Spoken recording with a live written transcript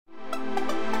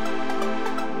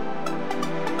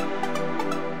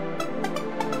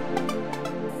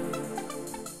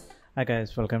Hi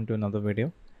guys, welcome to another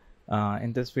video.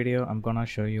 In this video, I'm gonna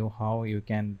show you how you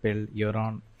can build your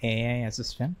own AI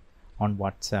assistant on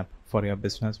WhatsApp for your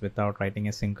business without writing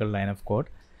a single line of code.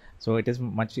 So it is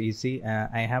much easy.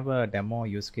 I have a demo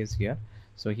use case here.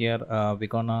 So here we're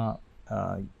gonna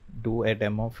do a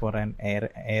demo for an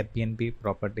Airbnb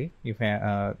property. If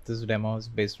this demo is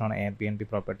based on Airbnb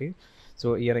property.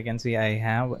 So here I can see I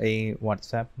have a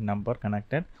WhatsApp number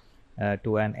connected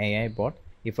to an AI bot.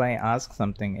 If I ask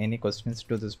something, any questions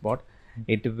to this bot,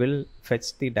 it will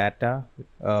fetch the data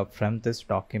from this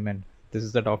document. This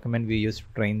is the document we use to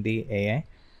train the AI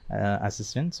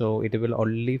assistant. So it will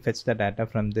only fetch the data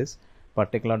from this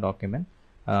particular document.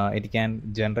 It can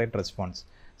generate response.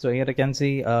 So here I can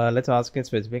see, let's ask a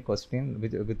specific question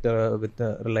with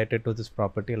the related to this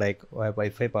property, like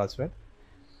Wi-Fi password.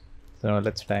 So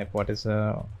let's type what is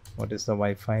the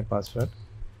Wi-Fi password.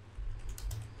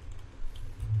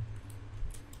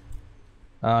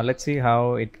 Let's see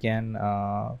how it can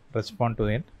respond to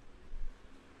it.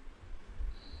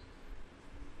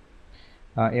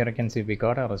 Here I can see we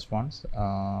got a response.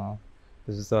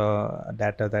 This is the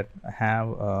data that I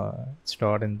have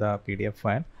stored in the PDF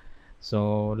file.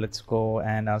 So let's go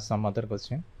and ask some other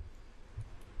question.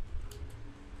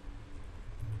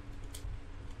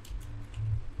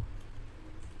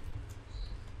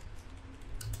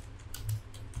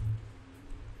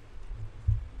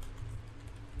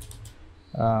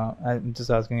 I'm just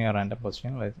asking a random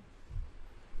question, like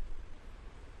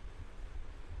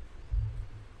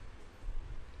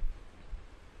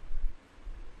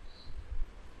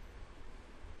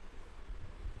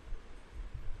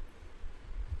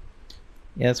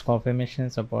yes, confirmation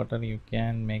is supported. You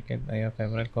can make it your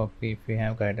favorite copy if you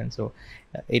have guidance. So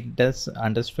it does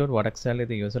understood what exactly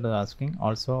the user is asking.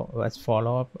 Also, as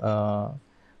follow-up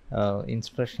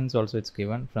instructions also it's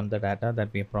given from the data that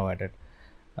we provided.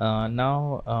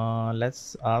 Now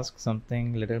let's ask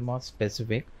something little more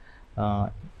specific.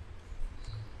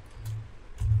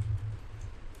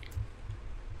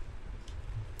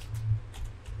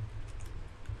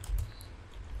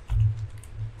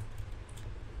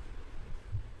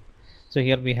 So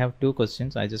here we have two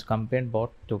questions. I just combined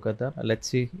both together. Let's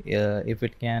see if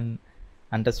it can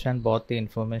understand both the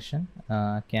information,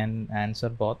 can answer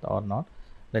both or not.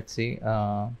 Let's see.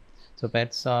 So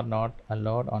pets are not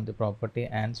allowed on the property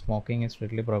and smoking is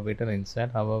strictly prohibited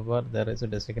inside. However, there is a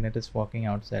designated smoking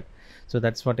outside. So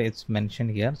that's what it's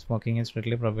mentioned here. Smoking is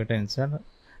strictly prohibited inside.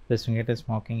 Designated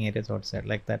smoking areas outside,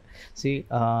 like that. See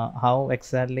how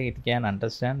exactly it can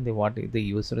understand what the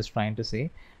user is trying to say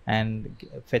and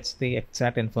fetch the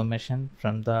exact information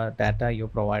from the data you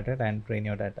provided and train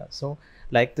your data. So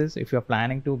like this, if you're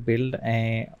planning to build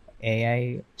a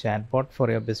AI chatbot for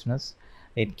your business,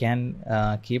 it can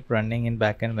keep running in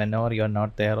backend whenever you're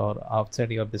not there or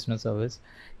outside your business service.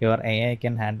 Your AI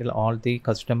can handle all the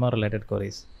customer related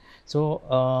queries.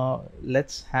 So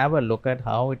let's have a look at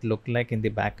how it looked like in the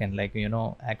backend. Like,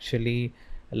 actually,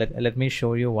 let me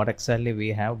show you what exactly we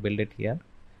have built it here.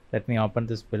 Let me open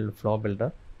this build flow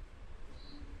builder.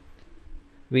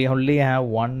 We only have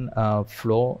one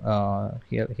flow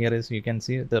here is, you can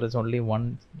see there is only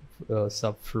one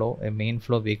sub flow, a main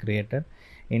flow we created.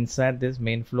 Inside this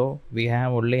main flow we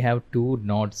only have two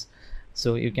nodes.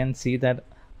 So you can see that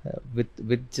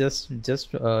with just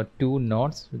two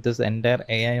nodes, this entire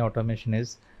AI automation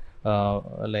is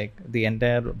like the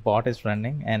entire bot is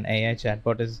running, and AI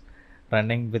chatbot is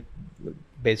running with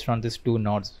based on these two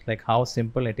nodes. Like how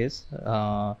simple it is.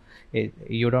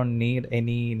 You don't need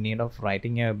any need of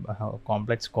writing a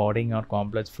complex coding or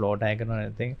complex flow diagram or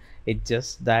anything. It's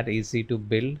just that easy to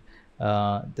build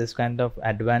this kind of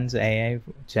advanced AI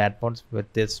chatbots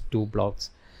with these two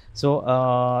blocks.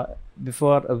 So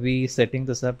before we setting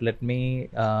this up, let me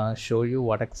show you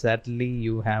what exactly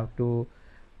you have to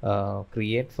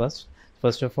create first.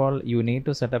 First of all, you need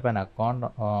to set up an account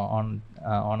on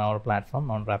our platform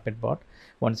on Rapidbott.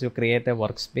 Once you create a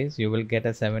workspace, you will get a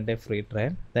 7-day free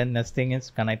trial. Then next thing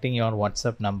is connecting your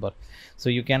WhatsApp number.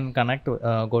 So you can connect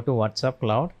go to WhatsApp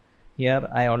cloud. Here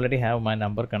I already have my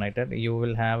number connected. You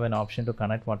will have an option to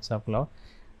connect WhatsApp cloud.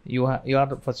 You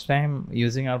are first time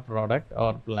using our product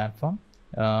or platform.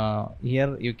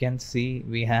 Here you can see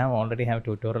we already have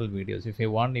tutorial videos. If you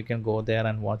want, you can go there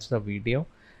and watch the video.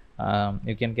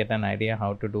 You can get an idea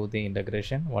how to do the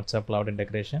integration, WhatsApp cloud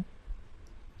integration.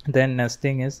 Then next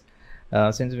thing is,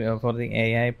 since for the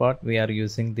AI part we are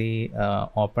using the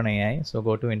OpenAI, so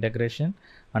go to integration.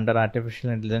 Under artificial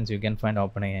intelligence you can find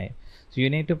OpenAI. So you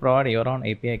need to provide your own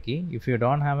API key. If you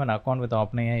don't have an account with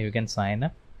OpenAI, you can sign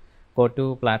up. Go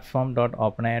to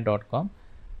platform.openai.com.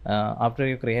 After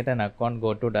you create an account,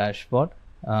 go to dashboard.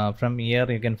 From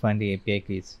here you can find the API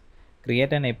keys.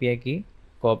 create an API key,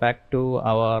 go back to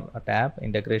our tab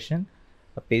integration,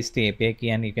 paste the API key,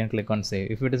 and you can click on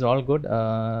save. If it is all good,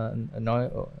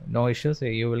 no issues,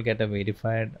 you will get a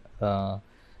verified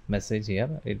message here.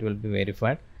 It will be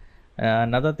verified.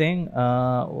 Another thing,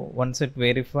 once it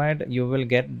verified, you will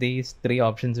get these three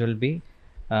options will be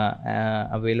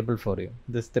available for you.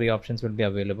 These three options will be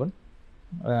available.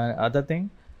 Other thing,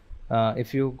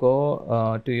 if you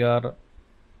go to your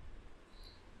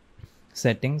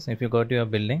settings, if you go to your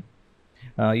building,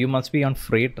 you must be on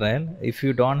free trial. If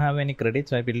you don't have any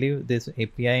credits, I believe this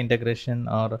API integration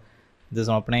or this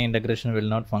OpenAI integration will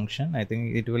not function. I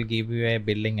think it will give you a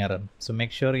billing error. So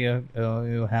make sure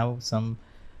you have some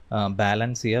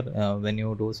balance here when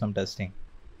you do some testing.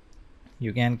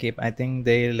 You can keep, I think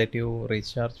they let you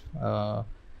recharge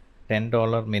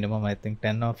 $10 minimum, I think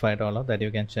 10 or $5 that you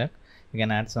can check. You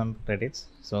can add some credits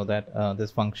so that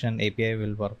this function API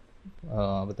will work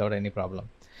without any problem.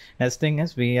 Next thing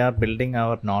is we are building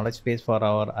our knowledge base for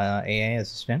our AI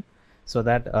assistant, so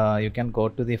that you can go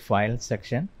to the file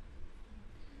section.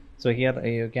 So here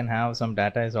you can have some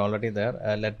data is already there.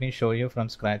 Let me show you from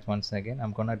scratch once again.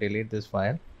 I'm gonna delete this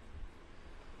file.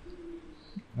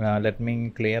 Let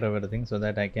me clear everything so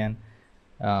that I can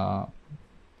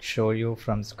show you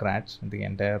from scratch the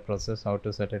entire process, how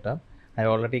to set it up. I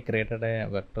already created a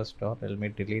vector store. Let me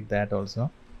delete that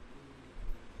also.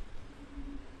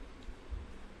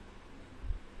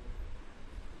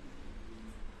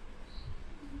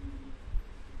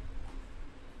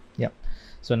 Yeah,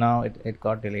 so now it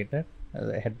got deleted.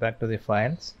 Head back to the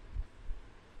files.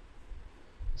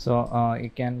 So you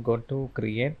can go to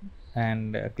create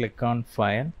and click on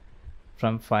file.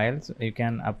 From files, you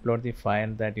can upload the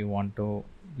file that you want to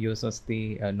use as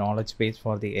the knowledge base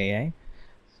for the AI.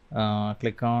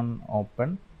 Click on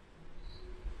open.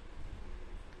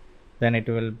 Then it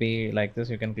will be like this.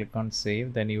 You can click on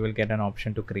save. Then you will get an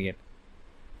option to create.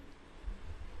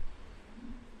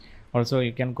 Also,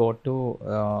 you can go to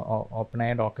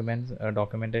OpenAI documents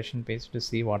documentation page to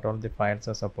see what all the files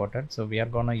are supported. So we are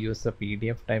gonna use the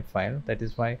PDF type file. That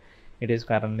is why it is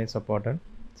currently supported.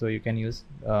 So you can use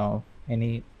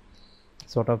any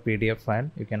sort of PDF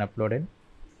file. You can upload it.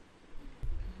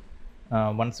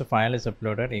 Once the file is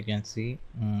uploaded, you can see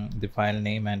the file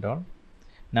name and all.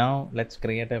 Now let's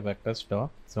create a vector store.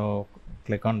 So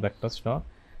click on vector store.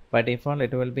 By default,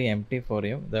 it will be empty for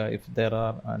you if there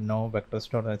are no vector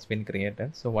store that's been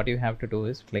created. So what you have to do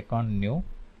is click on new,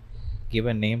 give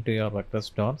a name to your vector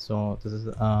store. So this is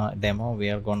a demo. We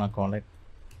are gonna call it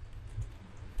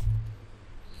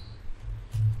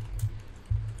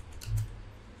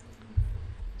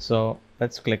so.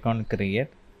 Let's click on create.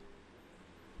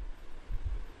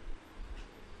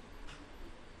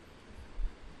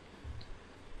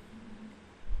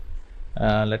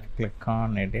 Let's click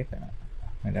on edit.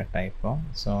 Made a typo,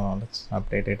 so let's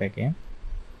update it again.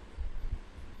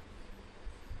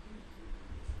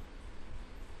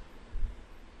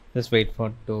 Just wait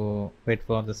for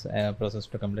this process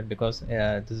to complete, because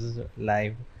this is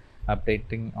live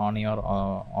updating on your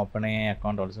OpenAI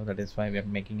account also. That is why we are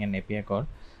making an API call.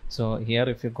 So here,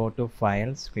 if you go to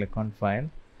files, click on file,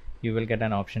 you will get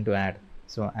an option to add.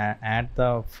 So add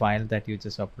the file that you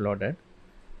just uploaded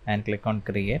and click on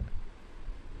create,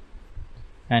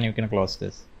 and you can close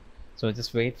this. So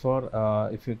just wait for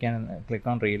if you can click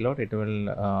on reload, it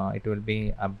will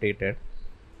be updated.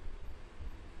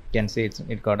 You can see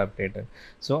it got updated.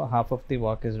 So half of the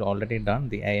work is already done,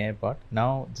 the AI part.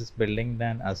 Now just building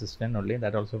an assistant only.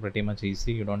 That also pretty much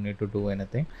easy. You don't need to do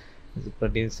anything. It's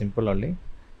pretty simple only.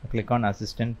 Click on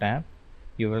assistant tab.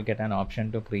 You will get an option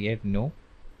to create new.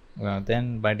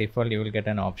 Then by default you will get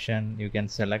an option. You can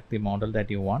select the model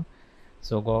that you want.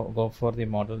 So go for the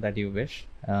model that you wish.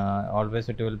 Always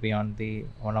it will be on the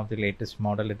one of the latest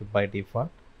model by default.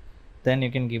 Then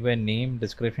you can give a name,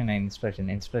 description, and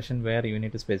instruction where you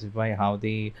need to specify how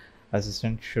the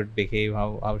assistant should behave,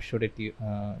 how should it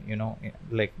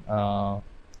like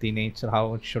the nature,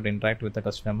 how it should interact with the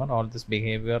customer. All this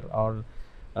behavior, all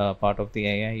part of the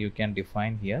AI you can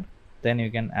define here. Then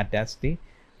you can attach the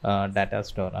data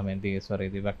store,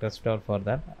 the vector store for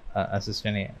that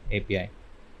assistant API.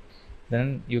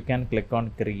 Then you can click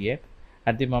on create.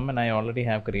 At the moment I already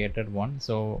have created one.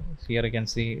 So here you can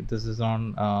see this is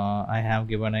on I have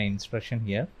given an instruction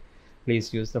here.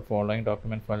 Please use the following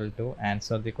document file to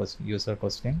answer the user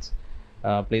questions.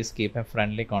 Please keep a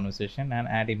friendly conversation and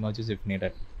add emojis if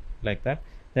needed, like that.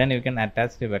 Then you can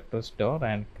attach the vector store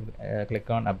and click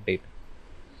on update.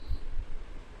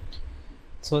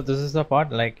 So this is the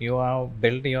part, like you have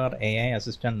built your AI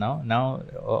assistant now. Now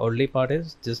only part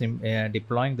is just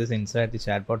deploying this inside the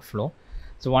chatbot flow.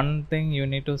 So one thing you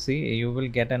need to see, you will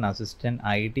get an assistant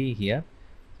ID here.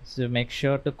 So make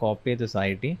sure to copy this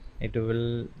ID. It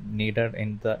will needed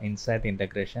in the inside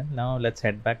integration. Now let's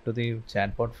head back to the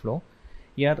chatbot flow.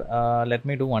 Here, let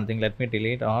me do one thing. Let me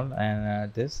delete all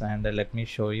and this, and let me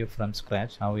show you from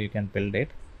scratch how you can build it.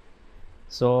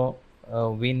 So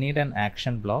we need an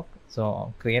action block.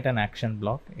 So create an action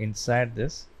block. Inside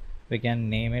this, we can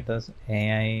name it as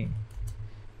AI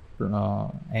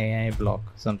block,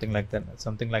 something like that.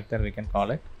 Something like that we can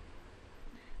call it.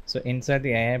 So inside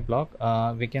the AI block,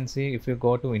 we can see if you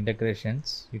go to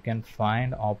integrations, you can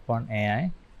find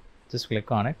OpenAI. Just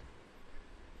click on it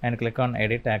and click on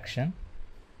edit action.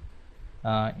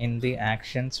 In the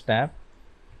actions tab,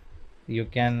 you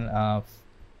can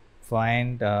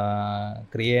find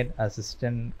create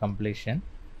assistant completion.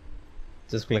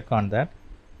 Just click on that.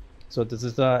 So this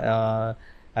is the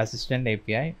assistant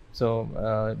API.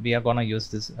 So we are gonna use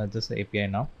this API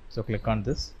now. So click on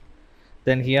this.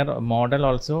 Then here model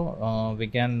also we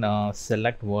can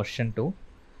select version 2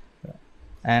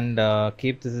 and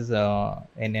keep this is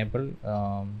enable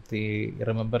the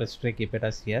remember history, keep it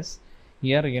as yes.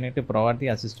 Here you need to provide the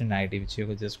assistant ID which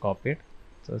you just copied.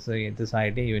 So this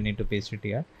ID you need to paste it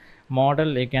here.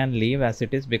 Model you can leave as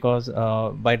it is because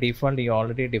by default you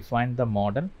already defined the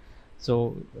model.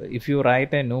 So if you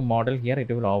write a new model here, it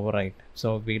will overwrite.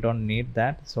 So we don't need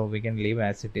that. So we can leave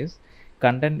as it is.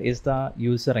 Content is the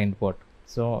user input.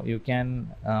 So you can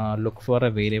look for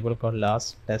a variable called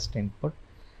last test input.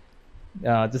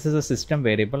 This is a system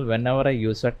variable. Whenever a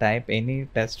user type any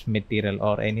test material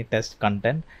or any test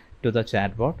content to the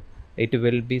chatbot, it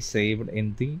will be saved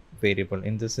in the variable,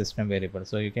 in the system variable.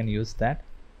 So you can use that.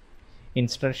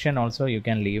 Instruction also you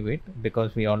can leave it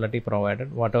because we already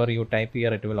provided whatever you type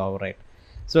here, it will overwrite.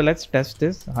 So let's test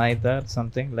this. Either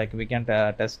something like we can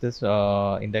test this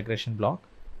integration block.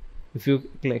 If you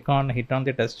click on hit on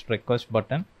the test request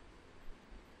button,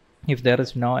 if there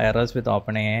is no errors with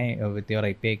OpenAI with your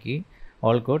API key,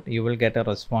 all good, you will get a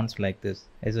response like this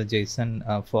as a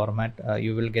JSON format.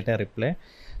 You will get a reply.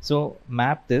 So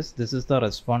map this is the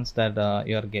response that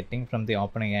you are getting from the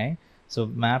OpenAI. So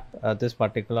map this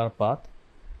particular path,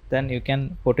 then you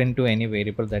can put into any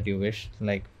variable that you wish.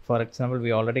 Like for example,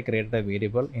 we already created a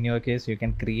variable. In your case, you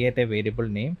can create a variable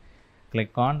name,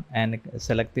 click on and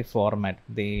select the format,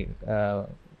 the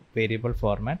variable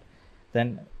format.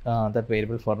 Then that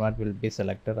variable format will be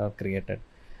selected or created.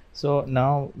 So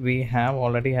now we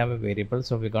already have a variable.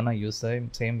 So we're gonna use the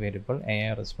same variable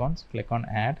AI response. Click on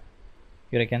add.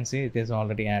 Here you can see it is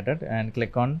already added and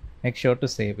click on make sure to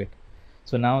save it.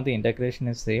 So now the integration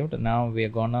is saved. Now we are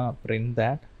gonna print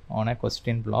that on a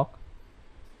question block.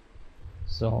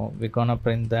 So we're gonna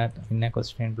print that in a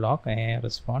question block AI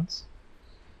response.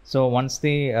 So once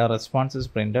the response is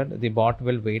printed, the bot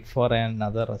will wait for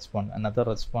another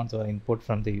response or input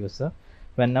from the user.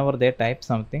 Whenever they type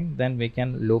something, then we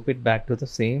can loop it back to the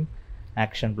same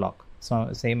action block,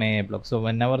 so same AI block. So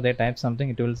whenever they type something,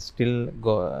 it will still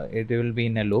go, it will be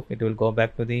in a loop. It will go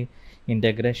back to the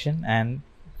integration and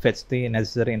fetch the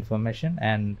necessary information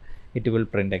and it will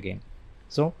print again.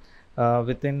 So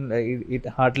within it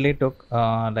hardly took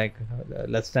like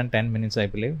less than 10 minutes I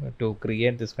believe to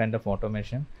create this kind of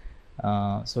automation.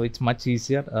 So it's much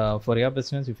easier for your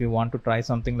business. If you want to try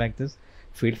something like this,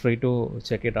 feel free to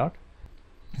check it out.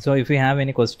 So if you have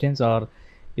any questions or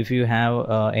if you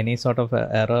have any sort of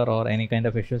error or any kind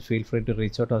of issues, feel free to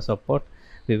reach out or support.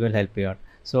 We will help you out.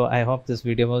 So I hope this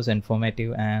video was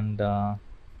informative and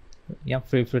yeah,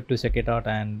 feel free to check it out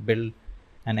and build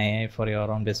an AI for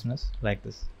your own business like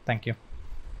this. Thank you.